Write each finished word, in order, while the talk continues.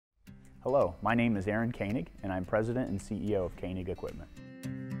Hello, my name is Aaron Koenig, and I'm President and CEO of Koenig Equipment.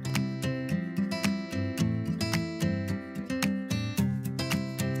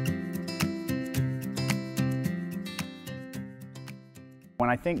 When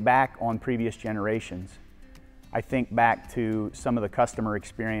I think back on previous generations, I think back to some of the customer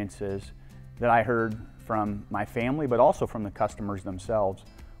experiences that I heard from my family, but also from the customers themselves.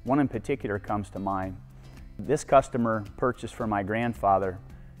 One in particular comes to mind. This customer purchased for my grandfather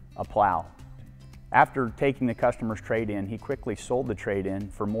a plow. After taking the customer's trade-in, he quickly sold the trade-in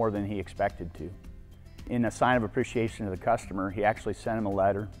for more than he expected to. In a sign of appreciation to the customer, he actually sent him a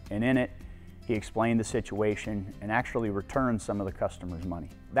letter, and in it, he explained the situation and actually returned some of the customer's money.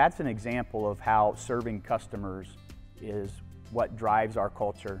 That's an example of how serving customers is what drives our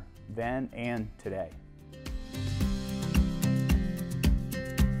culture then and today.